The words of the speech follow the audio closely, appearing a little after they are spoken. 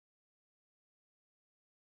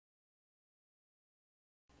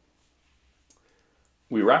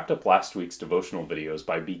We wrapped up last week's devotional videos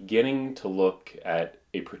by beginning to look at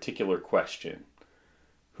a particular question: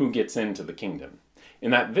 who gets into the kingdom?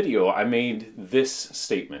 In that video, I made this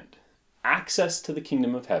statement: access to the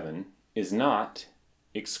kingdom of heaven is not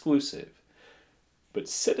exclusive, but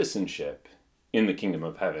citizenship in the kingdom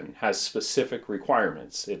of heaven has specific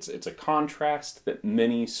requirements. It's a contrast that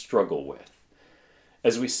many struggle with.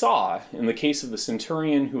 As we saw in the case of the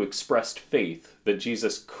centurion who expressed faith that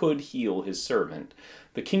Jesus could heal his servant,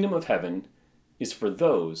 the kingdom of heaven is for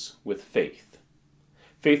those with faith.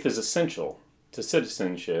 Faith is essential to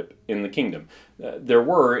citizenship in the kingdom. There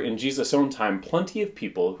were, in Jesus' own time, plenty of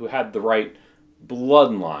people who had the right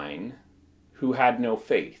bloodline who had no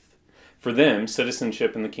faith. For them,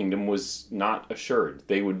 citizenship in the kingdom was not assured.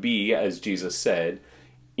 They would be, as Jesus said,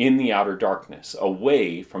 in the outer darkness,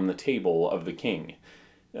 away from the table of the king.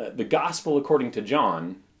 The Gospel, according to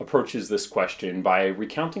John, approaches this question by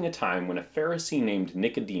recounting a time when a Pharisee named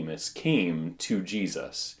Nicodemus came to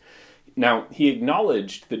Jesus. Now, he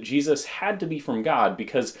acknowledged that Jesus had to be from God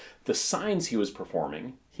because the signs he was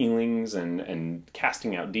performing, healings and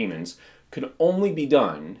casting out demons, could only be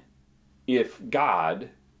done if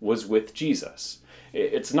God was with Jesus.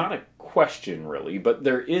 It's not a question, really, but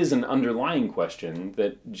there is an underlying question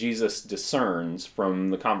that Jesus discerns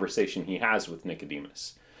from the conversation he has with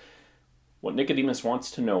Nicodemus. What Nicodemus wants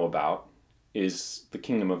to know about is the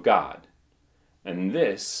kingdom of God, and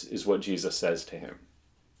this is what Jesus says to him.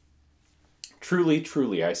 Truly,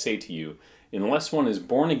 truly, I say to you, unless one is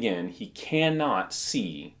born again, he cannot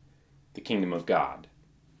see the kingdom of God.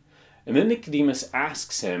 And then Nicodemus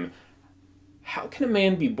asks him, how can a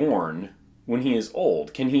man be born when he is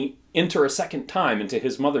old? Can he enter a second time into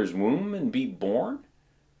his mother's womb and be born?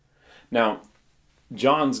 Now,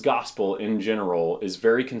 John's gospel in general is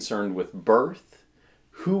very concerned with birth,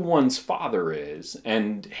 who one's father is,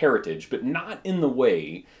 and heritage, but not in the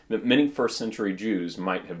way that many first century Jews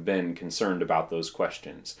might have been concerned about those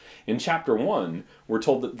questions. In chapter 1, we're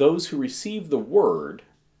told that those who receive the word,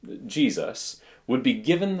 Jesus, would be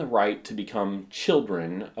given the right to become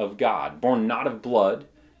children of God, born not of blood,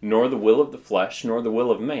 nor the will of the flesh, nor the will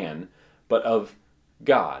of man, but of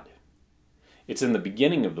God. It's in the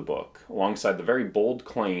beginning of the book, alongside the very bold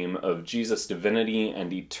claim of Jesus' divinity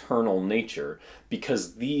and eternal nature,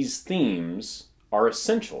 because these themes are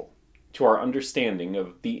essential to our understanding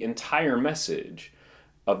of the entire message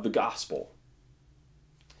of the gospel.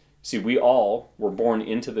 See, we all were born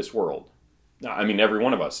into this world. I mean, every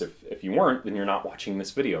one of us. If you weren't, then you're not watching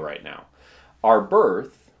this video right now. Our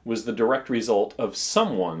birth was the direct result of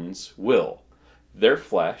someone's will. Their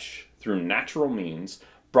flesh, through natural means,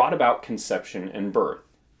 brought about conception and birth.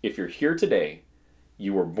 If you're here today,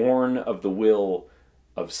 you were born of the will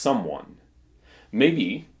of someone.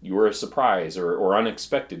 Maybe you were a surprise or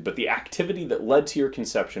unexpected, but the activity that led to your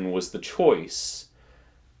conception was the choice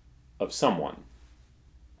of someone.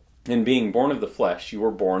 In being born of the flesh, you were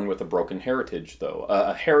born with a broken heritage, though,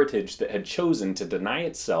 a heritage that had chosen to deny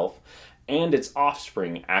itself and its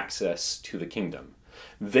offspring access to the kingdom.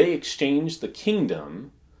 They exchanged the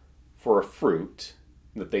kingdom for a fruit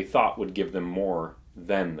that they thought would give them more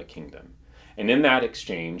than the kingdom. And in that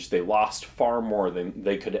exchange, they lost far more than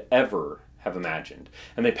they could ever have imagined.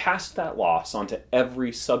 And they passed that loss on to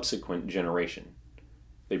every subsequent generation.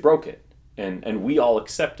 They broke it. And we all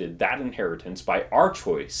accepted that inheritance by our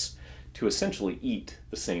choice to essentially eat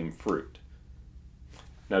the same fruit.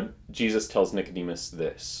 Now, Jesus tells Nicodemus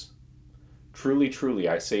this: truly, truly,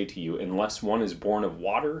 I say to you, unless one is born of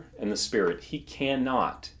water and the Spirit, he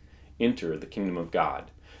cannot enter the kingdom of God.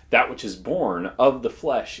 That which is born of the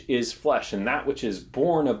flesh is flesh, and that which is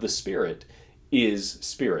born of the Spirit is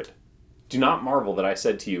spirit. Do not marvel that I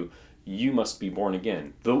said to you, you must be born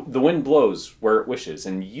again. The wind blows where it wishes,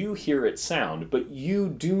 and you hear its sound, but you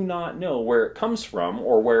do not know where it comes from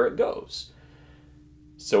or where it goes.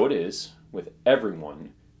 So it is with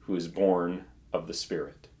everyone who is born of the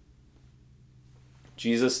Spirit.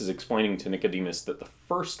 Jesus is explaining to Nicodemus that the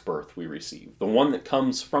first birth we receive, the one that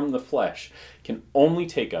comes from the flesh, can only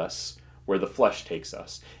take us where the flesh takes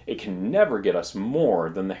us. It can never get us more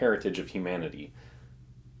than the heritage of humanity.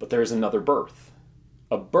 But there is another birth,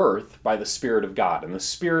 a birth by the Spirit of God, and the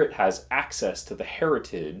Spirit has access to the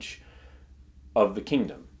heritage of the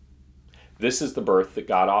kingdom. This is the birth that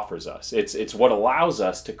God offers us. It's what allows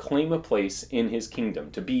us to claim a place in His kingdom,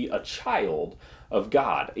 to be a child of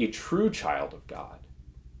God, a true child of God.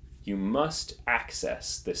 You must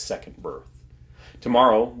access this second birth.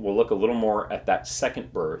 Tomorrow, we'll look a little more at that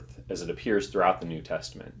second birth as it appears throughout the New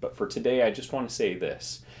Testament. But for today, I just want to say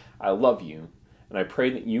this: I love you, and I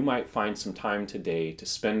pray that you might find some time today to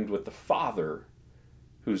spend with the Father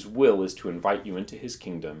whose will is to invite you into his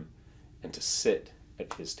kingdom and to sit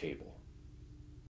at his table.